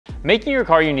Making your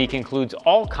car unique includes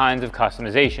all kinds of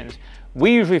customizations.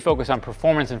 We usually focus on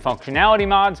performance and functionality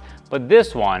mods, but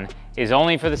this one is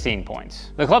only for the scene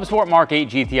points. The Clubsport MK8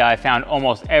 GTI, found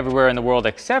almost everywhere in the world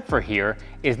except for here,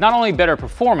 is not only better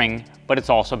performing, but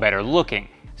it's also better looking.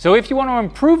 So if you want to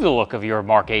improve the look of your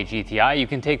MK8 GTI, you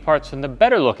can take parts from the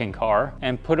better looking car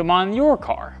and put them on your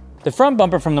car. The front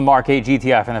bumper from the MK8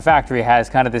 GTI from the factory has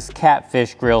kind of this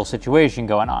catfish grill situation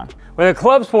going on, where the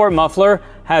Clubsport muffler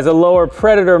has a lower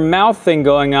Predator mouth thing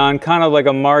going on, kind of like a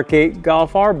MK8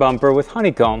 Golf R bumper with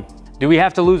honeycomb. Do we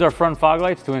have to lose our front fog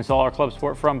lights to install our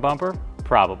Clubsport front bumper?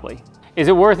 Probably. Is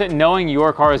it worth it knowing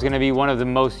your car is going to be one of the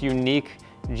most unique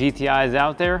GTIs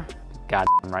out there? God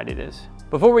right it is.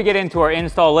 Before we get into our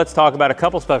install, let's talk about a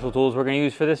couple special tools we're going to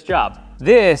use for this job.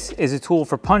 This is a tool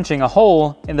for punching a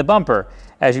hole in the bumper.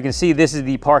 As you can see, this is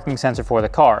the parking sensor for the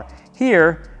car.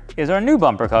 Here is our new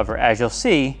bumper cover. As you'll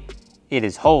see, it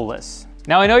is holeless.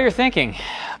 Now I know you're thinking,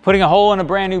 putting a hole in a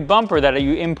brand new bumper that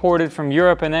you imported from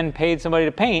Europe and then paid somebody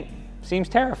to paint seems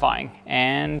terrifying,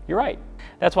 and you're right.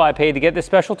 That's why I paid to get this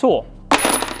special tool.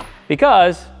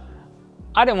 Because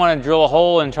I didn't want to drill a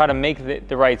hole and try to make it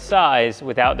the right size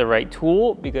without the right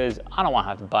tool, because I don't want to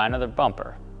have to buy another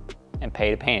bumper and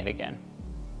pay to paint it again.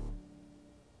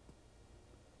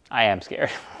 I am scared.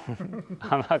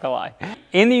 I'm not gonna lie.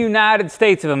 In the United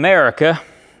States of America,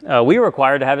 we are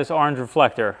required to have this orange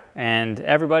reflector, and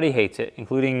everybody hates it,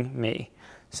 including me.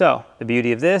 So the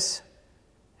beauty of this,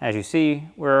 as you see,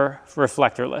 we're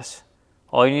reflectorless.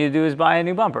 All you need to do is buy a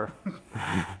new bumper.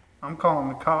 I'm calling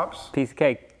the cops. Piece of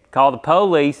cake. Call the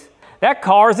police. That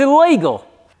car is illegal.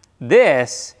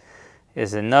 This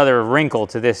is another wrinkle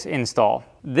to this install.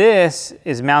 This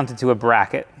is mounted to a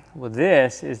bracket. Well,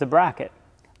 this is the bracket.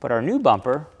 But our new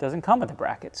bumper doesn't come with a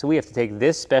bracket. So we have to take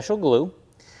this special glue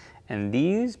and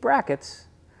these brackets,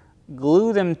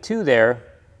 glue them to there,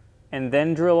 and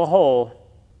then drill a hole.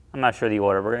 I'm not sure the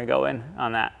order we're gonna go in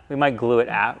on that. We might glue it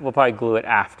we'll probably glue it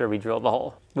after we drill the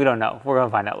hole. We don't know, we're gonna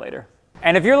find out later.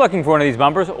 And if you're looking for one of these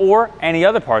bumpers or any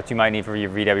other parts you might need for your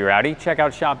VW Rowdy, check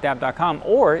out shop.dap.com,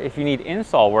 or if you need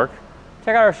install work,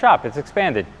 check out our shop. It's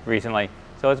expanded recently,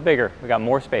 so it's bigger. We got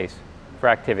more space for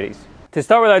activities. To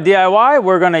start with our DIY,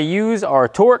 we're gonna use our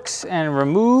Torx and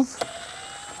remove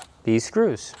these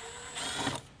screws.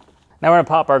 Now we're gonna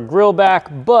pop our grill back,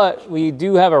 but we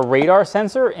do have a radar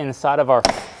sensor inside of our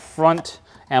front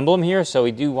emblem here, so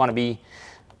we do wanna be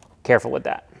careful with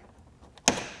that.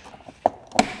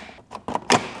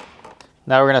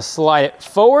 Now we're gonna slide it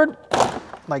forward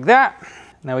like that.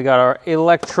 Now we got our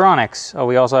electronics. Oh,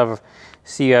 we also have,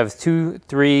 see you have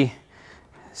three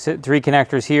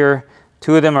connectors here.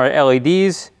 Two of them are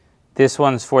LEDs. This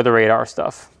one's for the radar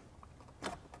stuff.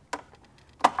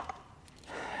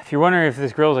 If you're wondering if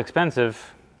this grill is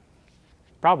expensive,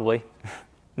 probably.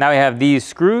 Now we have these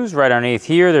screws right underneath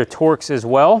here. They're Torx as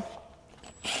well.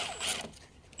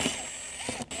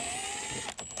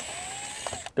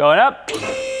 Going up.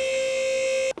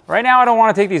 Right now I don't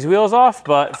want to take these wheels off,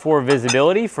 but for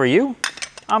visibility for you,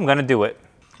 I'm gonna do it,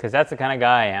 because that's the kind of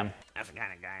guy I am. That's the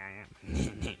kind of guy I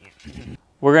am.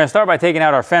 We're gonna start by taking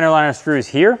out our fender liner screws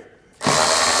here.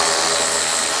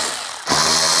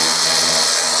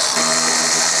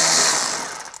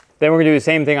 Then we're gonna do the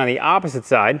same thing on the opposite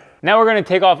side. Now we're gonna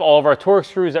take off all of our Torx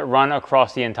screws that run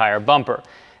across the entire bumper.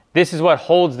 This is what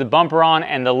holds the bumper on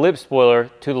and the lip spoiler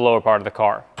to the lower part of the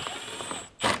car.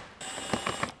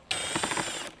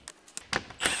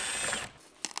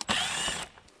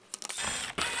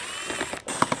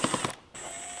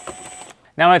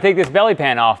 Now I'm gonna take this belly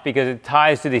pan off because it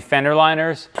ties to the fender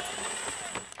liners.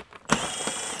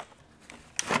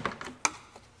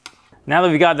 Now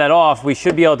that we got that off, we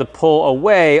should be able to pull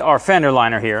away our fender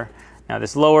liner here. Now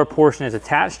this lower portion is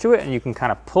attached to it, and you can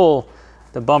kind of pull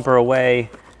the bumper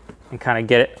away and kind of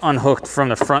get it unhooked from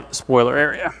the front spoiler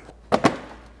area.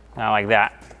 Now like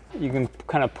that. You can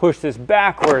kind of push this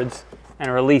backwards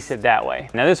and release it that way.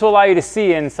 Now this will allow you to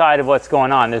see inside of what's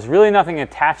going on. There's really nothing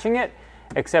attaching it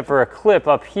except for a clip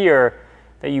up here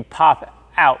that you pop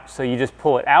out. So you just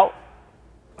pull it out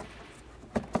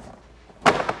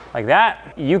like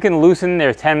that. You can loosen,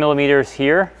 there's 10 millimeters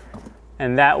here,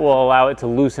 and that will allow it to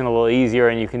loosen a little easier,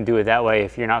 and you can do it that way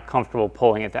if you're not comfortable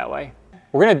pulling it that way.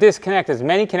 We're gonna disconnect as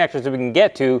many connectors as we can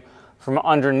get to from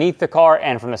underneath the car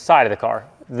and from the side of the car.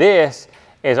 This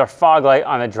is our fog light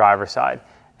on the driver's side,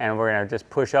 and we're gonna just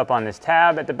push up on this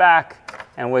tab at the back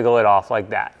and wiggle it off like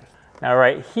that. Now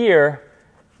right here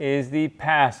is the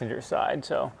passenger side.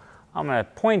 So I'm gonna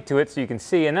point to it so you can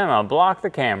see, and then I'm gonna block the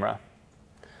camera.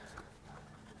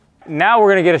 Now we're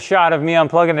gonna get a shot of me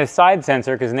unplugging this side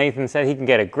sensor, because Nathan said he can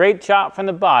get a great shot from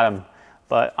the bottom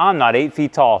but I'm not 8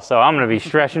 feet tall, so I'm gonna be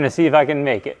stretching to see if I can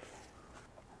make it.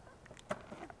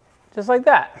 Just like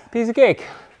that, piece of cake.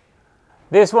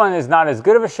 This one is not as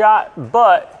good of a shot,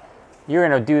 but you're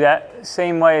gonna do that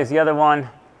same way as the other one.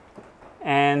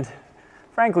 And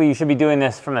frankly, you should be doing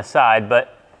this from the side,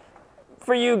 but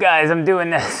for you guys, I'm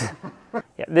doing this.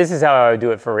 Yeah, this is how I would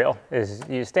do it for real. Is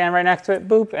you stand right next to it,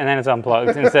 boop, and then it's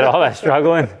unplugged instead of all that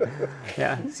struggling.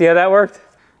 Yeah, see how that worked?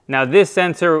 Now this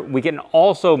sensor, we can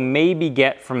also maybe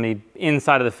get from the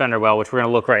inside of the fender well, which we're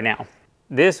gonna look right now.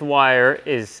 This wire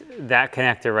is that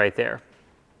connector right there.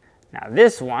 Now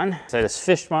this one, so I just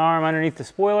fished my arm underneath the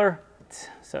spoiler.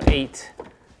 So 8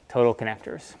 total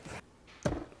connectors.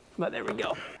 But there we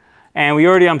go. And we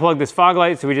already unplugged this fog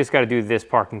light, so we just gotta do this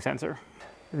parking sensor.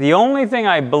 The only thing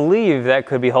I believe that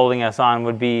could be holding us on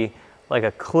would be like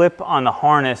a clip on the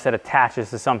harness that attaches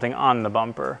to something on the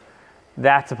bumper.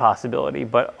 That's a possibility,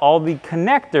 but all the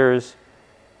connectors,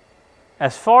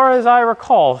 as far as I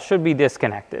recall, should be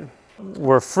disconnected.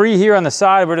 We're free here on the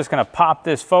side. We're just gonna pop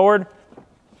this forward.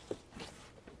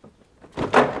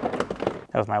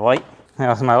 That was my light. That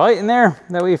was my light in there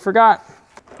that we forgot.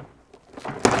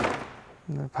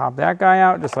 I'm gonna pop that guy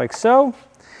out just like so.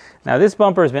 Now this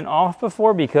bumper has been off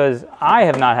before because I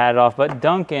have not had it off, but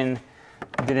Duncan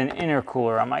did an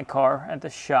intercooler on my car at the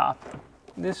shop.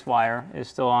 This wire is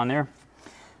still on there.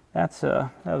 That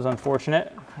was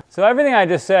unfortunate. So everything I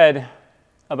just said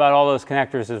about all those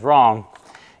connectors is wrong.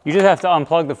 You just have to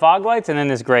unplug the fog lights and then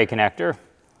this gray connector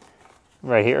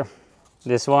right here.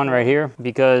 This one right here,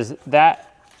 because that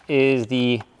is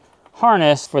the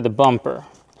harness for the bumper.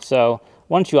 So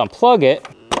once you unplug it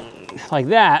like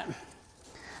that,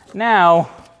 now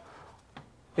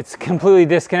it's completely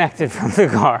disconnected from the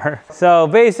car. So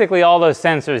basically all those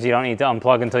sensors you don't need to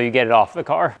unplug until you get it off the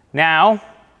car. Now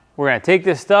we're gonna take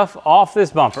this stuff off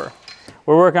this bumper.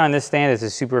 We're working on this stand. This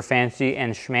is super fancy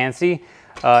and schmancy.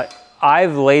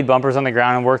 I've laid bumpers on the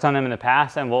ground and worked on them in the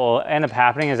past, and what will end up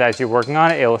happening is as you're working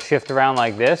on it, it will shift around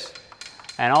like this,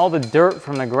 and all the dirt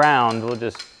from the ground will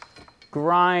just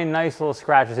grind nice little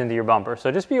scratches into your bumper.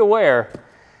 So just be aware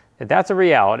that that's a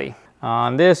reality.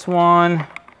 On this one,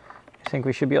 I think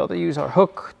we should be able to use our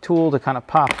hook tool to kind of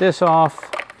pop this off.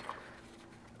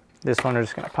 This one we're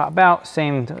just gonna pop out,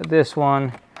 same to this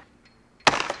one.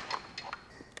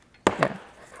 Yeah.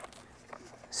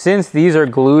 Since these are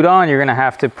glued on, you're gonna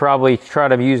have to probably try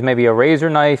to use maybe a razor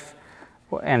knife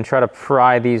and try to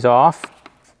pry these off.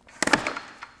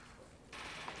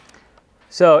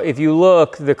 So if you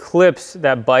look, the clips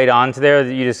that bite onto there,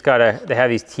 you just gotta, they have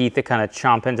these teeth that kind of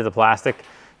chomp into the plastic.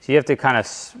 So you have to kind of,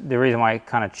 the reason why I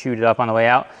kind of chewed it up on the way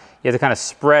out, you have to kind of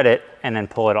spread it and then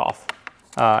pull it off.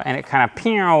 And it kind of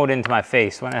peeled into my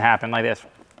face when it happened like this.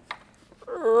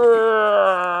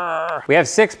 We have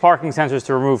 6 parking sensors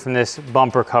to remove from this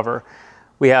bumper cover.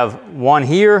 We have one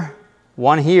here,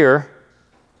 one here,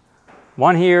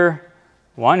 one here,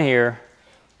 one here,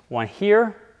 one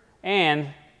here, and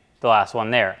the last one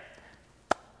there.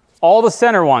 All the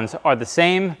center ones are the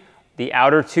same. The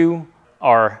outer 2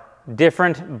 are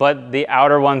different, but the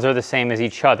outer ones are the same as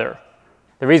each other.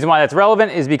 The reason why that's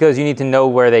relevant is because you need to know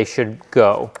where they should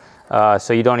go.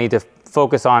 So you don't need to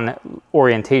focus on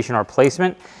orientation or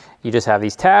placement. You just have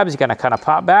these tabs, you gotta kind of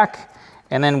pop back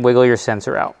and then wiggle your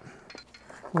sensor out.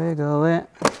 Wiggle it.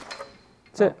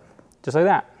 That's it, just like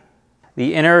that.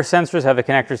 The inner sensors have the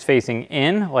connectors facing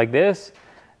in like this.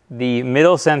 The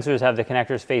middle sensors have the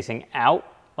connectors facing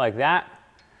out like that.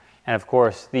 And of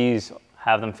course, these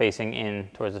have them facing in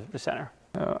towards the center.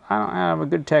 I don't have a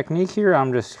good technique here.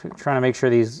 I'm just trying to make sure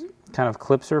these kind of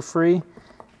clips are free.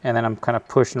 And then I'm kind of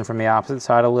pushing from the opposite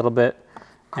side a little bit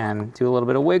and do a little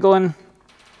bit of wiggling.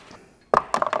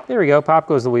 There we go, pop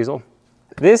goes the weasel.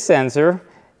 This sensor,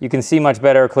 you can see much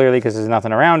better clearly because there's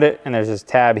nothing around it, and there's this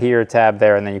tab here, tab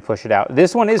there, and then you push it out.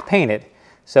 This one is painted.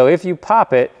 So if you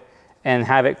pop it and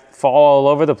have it fall all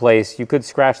over the place, you could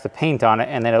scratch the paint on it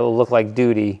and then it will look like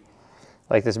duty,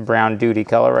 like this brown duty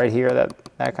color right here, that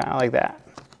kind of like that.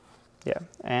 Yeah,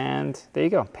 and there you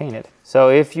go, painted. So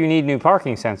if you need new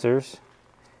parking sensors,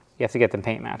 you have to get them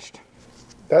paint matched.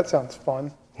 That sounds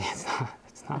fun. It's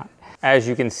not. As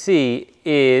you can see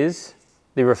is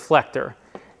the reflector.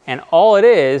 And all it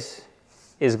is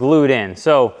glued in.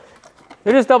 So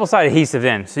they're just double-sided adhesive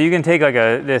in. So you can take like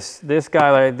this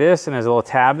guy like this, and there's a little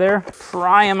tab there,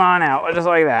 pry them on out, just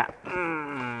like that.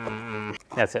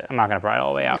 That's it, I'm not gonna pry it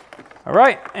all the way out. All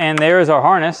right, and there's our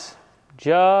harness,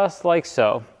 just like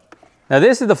so. Now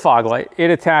this is the fog light.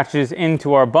 It attaches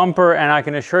into our bumper, and I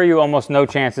can assure you almost no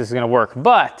chance this is gonna work.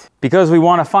 But because we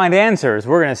wanna find answers,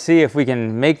 we're gonna see if we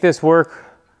can make this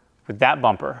work with that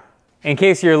bumper. In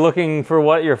case you're looking for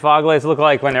what your fog lights look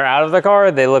like when they're out of the car,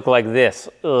 they look like this.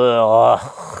 Ugh.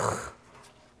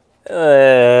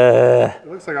 It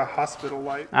looks like a hospital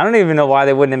light. I don't even know why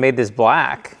they wouldn't have made this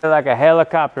black. Like a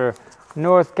helicopter.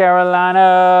 North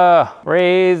Carolina,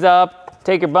 raise up,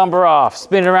 take your bumper off,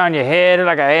 spin it around your head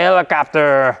like a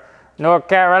helicopter. North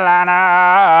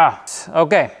Carolina.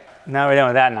 Okay, now we're done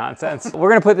with that nonsense. We're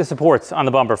gonna put the supports on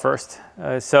the bumper first.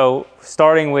 So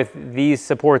starting with these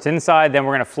supports inside, then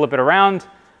we're gonna flip it around,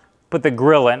 put the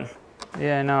grill in.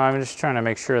 Yeah, no, I'm just trying to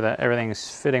make sure that everything's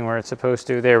fitting where it's supposed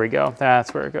to. There we go,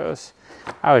 that's where it goes.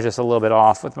 I was just a little bit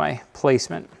off with my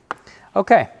placement.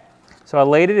 Okay, so I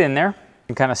laid it in there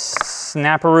and kind of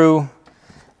snapperoo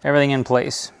everything in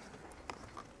place.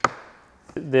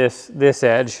 This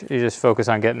edge, you just focus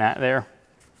on getting that there.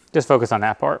 Just focus on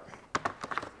that part.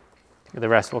 The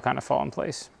rest will kind of fall in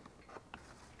place.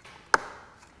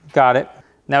 Got it.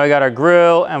 Now we got our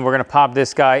grill and we're gonna pop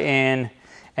this guy in.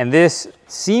 And this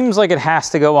seems like it has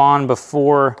to go on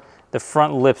before the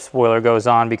front lip spoiler goes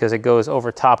on because it goes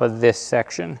over top of this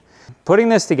section. Putting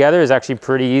this together is actually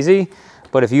pretty easy,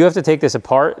 but if you have to take this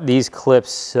apart, these clips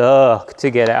suck to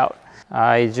get out.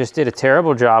 I just did a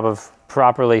terrible job of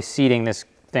properly seating this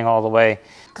thing all the way.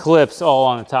 Clips all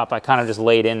on the top, I kind of just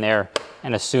laid in there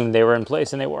and assumed they were in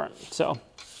place and they weren't. So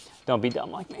don't be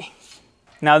dumb like me.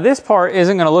 Now this part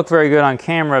isn't gonna look very good on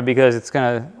camera because it's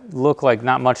gonna look like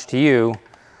not much to you,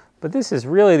 but this is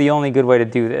really the only good way to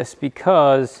do this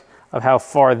because of how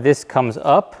far this comes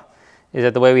up, is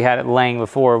that the way we had it laying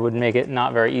before would make it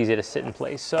not very easy to sit in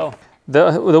place. So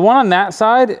the one on that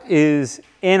side is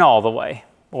in all the way,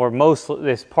 or most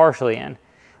this partially in,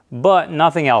 but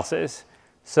nothing else is.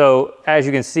 So as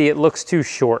you can see, it looks too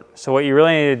short. So what you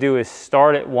really need to do is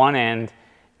start at one end,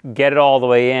 get it all the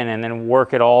way in, and then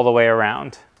work it all the way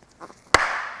around.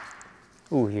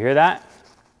 Ooh, you hear that?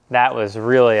 That was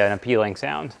really an appealing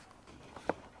sound.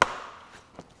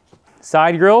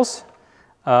 Side grills,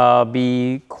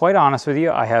 be quite honest with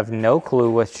you, I have no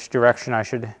clue which direction I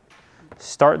should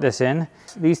start this in.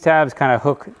 These tabs kind of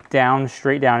hook down,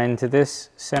 straight down into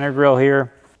this center grill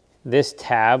here. This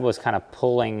tab was kind of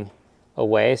pulling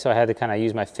away, so I had to kind of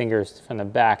use my fingers from the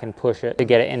back and push it to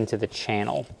get it into the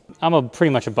channel. I'm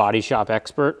pretty much a body shop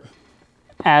expert.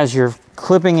 As you're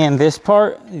clipping in this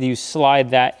part, you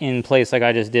slide that in place like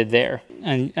I just did there.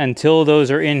 And until those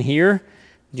are in here,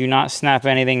 do not snap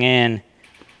anything in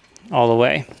all the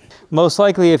way. Most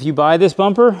likely if you buy this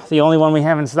bumper, the only one we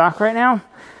have in stock right now,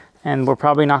 and we're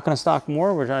probably not gonna stock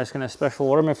more, we're just gonna special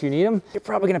order them if you need them, you're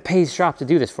probably gonna pay shop to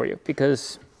do this for you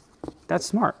because that's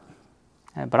smart.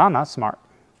 But I'm not smart.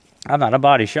 I'm not a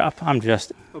body shop. I'm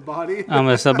just a body. I'm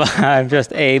just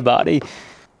a body.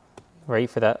 Ready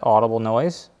for that audible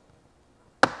noise?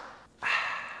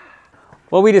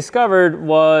 What we discovered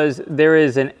was there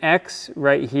is an X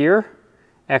right here.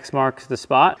 X marks the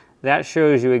spot. That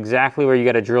shows you exactly where you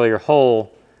got to drill your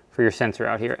hole for your sensor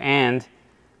out here. And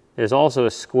there's also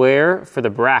a square for the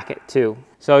bracket too.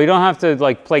 So you don't have to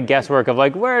like play guesswork of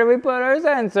like, where do we put our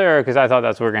sensor? Because I thought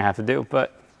that's what we're gonna have to do,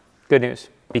 but good news.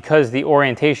 Because the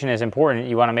orientation is important,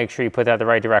 you want to make sure you put that the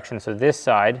right direction. So this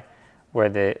side, where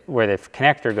the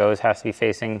connector goes, has to be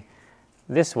facing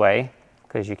this way,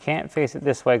 because you can't face it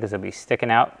this way because it'll be sticking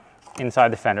out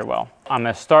inside the fender well. I'm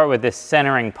going to start with this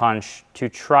centering punch to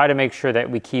try to make sure that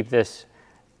we keep this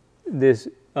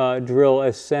drill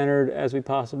as centered as we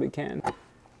possibly can.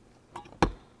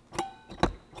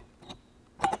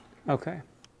 Okay.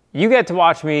 You get to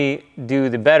watch me do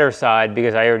the better side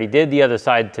because I already did the other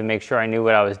side to make sure I knew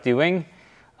what I was doing,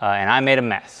 and I made a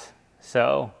mess.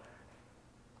 So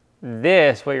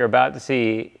this, what you're about to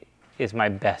see, is my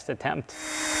best attempt.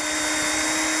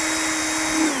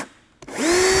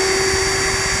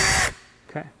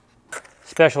 Okay.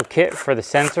 Special kit for the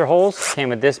sensor holes came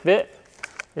with this bit.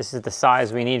 This is the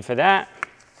size we need for that.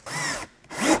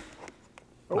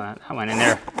 That went in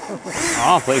there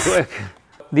awfully quick.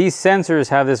 These sensors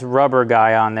have this rubber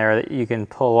guy on there that you can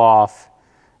pull off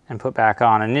and put back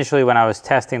on. Initially, when I was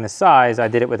testing the size, I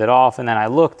did it with it off, and then I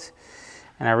looked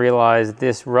and I realized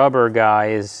this rubber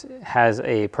guy has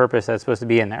a purpose that's supposed to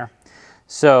be in there.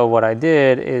 So what I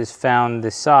did is found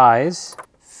the size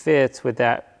fits with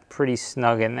that pretty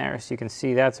snug in there. So you can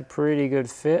see that's a pretty good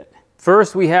fit.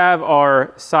 First, we have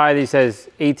our size that says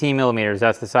 18 millimeters.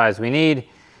 That's the size we need.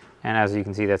 And as you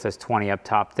can see, that says 20 up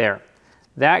top there.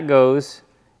 That goes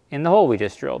in the hole we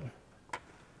just drilled.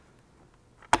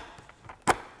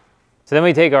 So then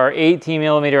we take our 18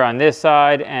 millimeter on this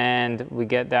side and we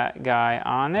get that guy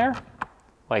on there,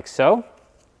 like so.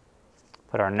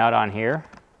 Put our nut on here,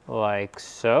 like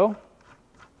so.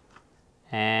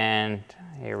 And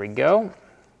here we go.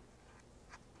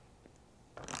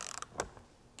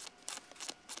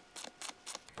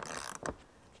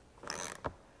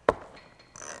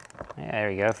 Yeah,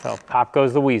 there you go. So pop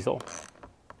goes the weasel.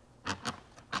 Look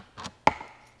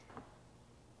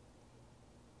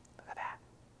at that.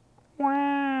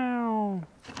 Wow.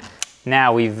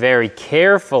 Now we very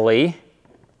carefully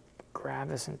grab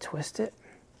this and twist it.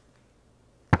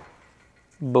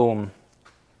 Boom.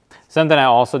 Something I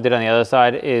also did on the other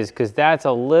side is, because that's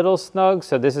a little snug,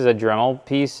 so this is a Dremel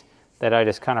piece that I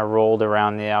just kind of rolled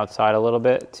around the outside a little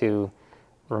bit to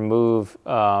remove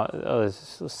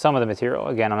some of the material.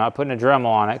 Again, I'm not putting a Dremel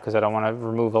on it because I don't want to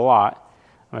remove a lot.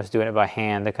 I'm just doing it by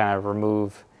hand to kind of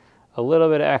remove a little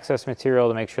bit of excess material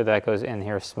to make sure that goes in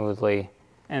here smoothly.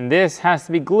 And this has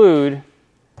to be glued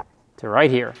to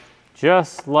right here,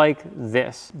 just like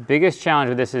this. Biggest challenge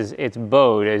with this is it's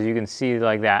bowed, as you can see,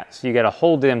 like that. So you got to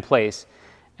hold it in place.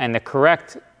 And the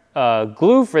correct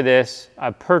glue for this I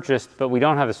purchased, but we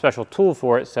don't have a special tool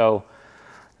for it, so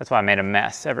that's why I made a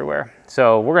mess everywhere.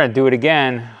 So we're gonna do it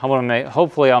again.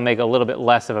 Hopefully I'll make a little bit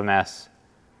less of a mess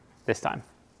this time.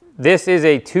 This is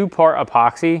a 2-part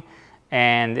epoxy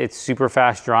and it's super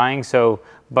fast drying. So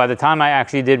by the time I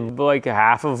actually did like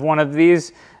half of one of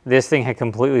these, this thing had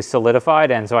completely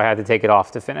solidified, and so I had to take it off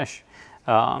to finish.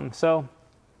 So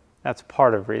that's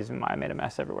part of the reason why I made a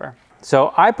mess everywhere.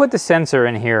 So I put the sensor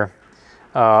in here.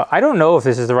 I don't know if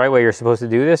this is the right way you're supposed to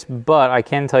do this, but I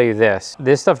can tell you this.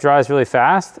 This stuff dries really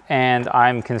fast, and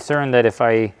I'm concerned that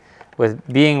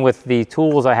with the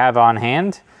tools I have on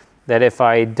hand, that if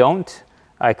I don't,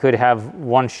 I could have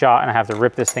one shot and I have to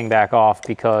rip this thing back off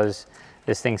because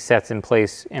this thing sets in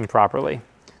place improperly.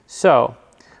 So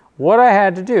what I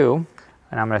had to do,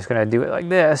 and I'm just gonna do it like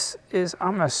this, is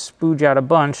I'm gonna spooge out a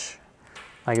bunch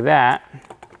like that,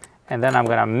 and then I'm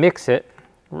gonna mix it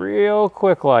real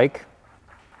quick like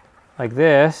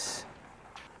this,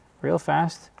 real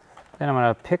fast. Then I'm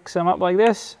gonna pick some up like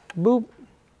this, boop.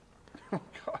 Oh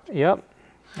God. Yep,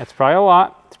 that's probably a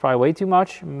lot. It's probably way too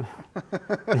much.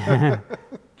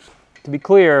 To be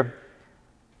clear,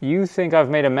 you think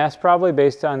I've made a mess probably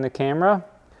based on the camera.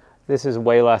 This is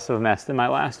way less of a mess than my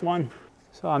last one.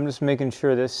 So I'm just making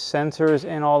sure this sensor is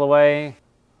in all the way.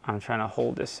 I'm trying to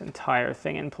hold this entire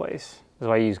thing in place. That's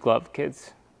why I use gloves,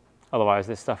 kids. Otherwise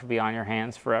this stuff would be on your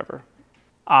hands forever.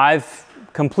 I've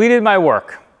completed my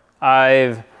work.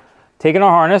 I've taken a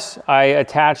harness. I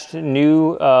attached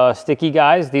new sticky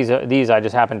guys. These I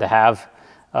just happened to have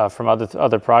from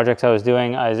other projects I was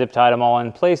doing. I zip tied them all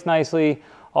in place nicely.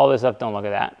 All this stuff, don't look at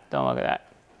that. Don't look at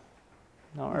that.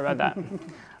 Don't worry about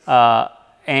that.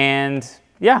 And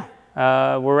yeah,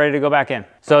 we're ready to go back in.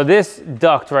 So this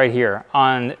duct right here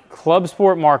on Club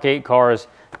Sport Mark 8 cars,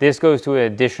 this goes to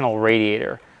an additional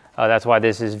radiator. That's why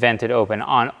this is vented open.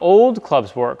 On old Club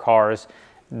Sport cars,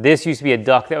 this used to be a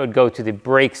duct that would go to the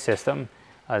brake system.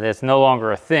 That's no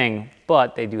longer a thing,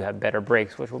 but they do have better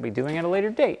brakes, which we'll be doing at a later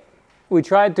date. We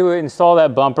tried to install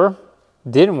that bumper,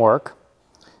 didn't work.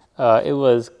 It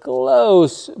was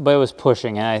close, but it was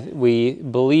pushing. And we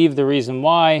believe the reason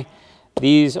why,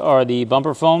 these are the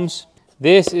bumper foams.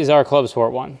 This is our Club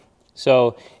Sport one.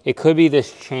 So it could be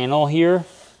this channel here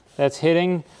that's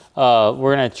hitting.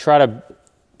 We're gonna try to,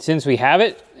 since we have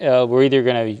it, we're either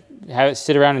gonna have it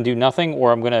sit around and do nothing,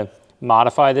 or I'm gonna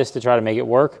modify this to try to make it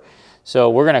work. So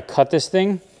we're gonna cut this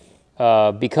thing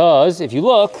because if you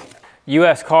look,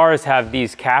 US cars have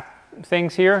these cap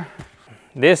things here.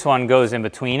 This one goes in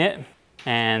between it,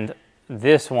 and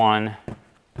this one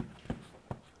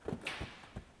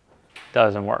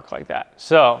doesn't work like that.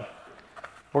 So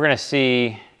we're gonna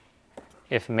see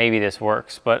if maybe this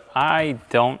works, but I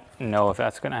don't know if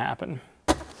that's gonna happen.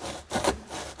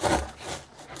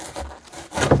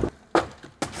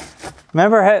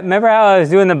 Remember how I was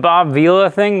doing the Bob Vila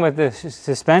thing with the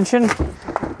suspension?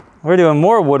 We're doing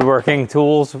more woodworking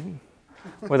tools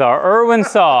with our Irwin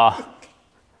saw.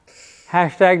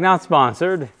 Hashtag not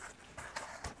sponsored.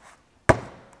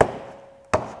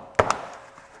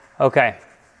 Okay,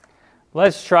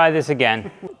 let's try this again.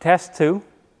 Test 2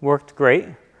 worked great,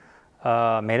 made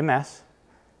a mess,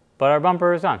 but our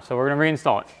bumper is on, so we're gonna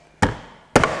reinstall it.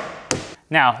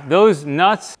 Now, those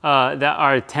nuts that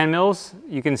are 10 mils,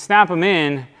 you can snap them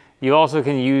in. You also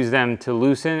can use them to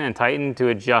loosen and tighten to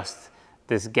adjust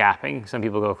this gapping. Some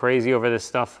people go crazy over this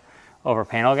stuff, over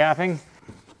panel gapping.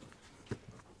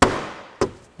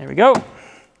 There we go.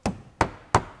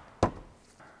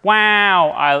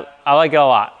 Wow, I like it a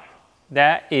lot.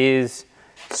 That is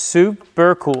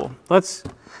super cool. Let's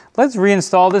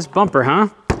reinstall this bumper, huh?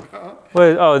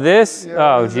 What, oh, this?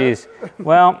 Yeah, oh, geez.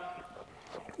 Well,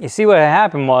 you see what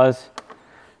happened was,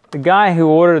 the guy who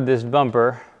ordered this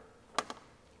bumper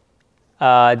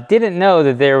didn't know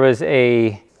that there was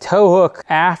a tow hook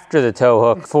after the tow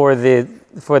hook for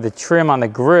the trim on the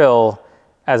grill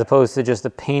as opposed to just the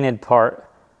painted part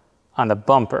on the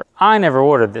bumper. I never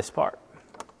ordered this part,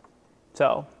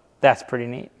 so that's pretty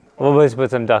neat. We'll just put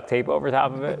some duct tape over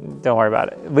top of it. Don't worry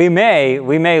about it. We may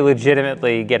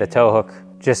legitimately get a tow hook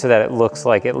just so that it looks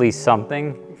like at least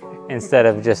something instead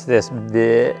of just this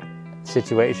bleh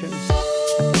situation.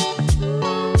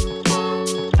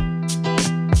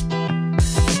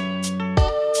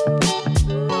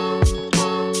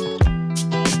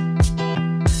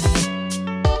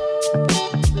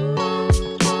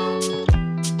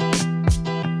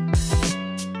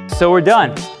 So we're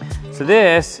done. So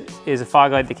this is a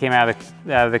fog light that came out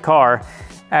of the car.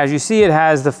 As you see, it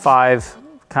has the 5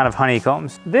 kind of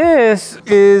honeycombs. This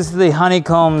is the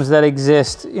honeycombs that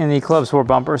exist in the Clubsport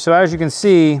bumper. So as you can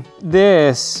see,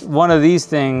 one of these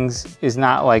things is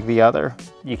not like the other.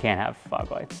 You can't have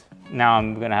fog lights. Now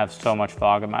I'm gonna have so much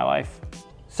fog in my life.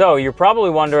 So you're probably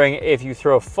wondering if you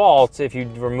throw faults if you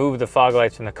remove the fog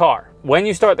lights from the car. When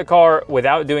you start the car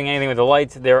without doing anything with the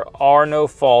lights, there are no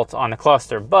faults on the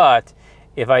cluster. But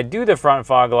if I do the front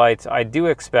fog lights, I do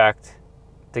expect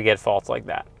to get faults like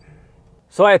that.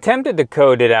 So I attempted to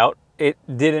code it out. It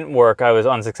didn't work. I was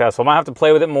unsuccessful. I might have to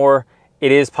play with it more.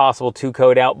 It is possible to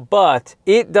code out, but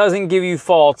it doesn't give you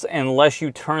faults unless you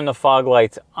turn the fog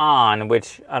lights on,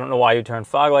 which I don't know why you turn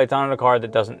fog lights on in a car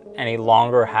that doesn't any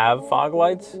longer have fog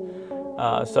lights.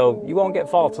 So you won't get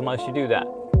faults unless you do that.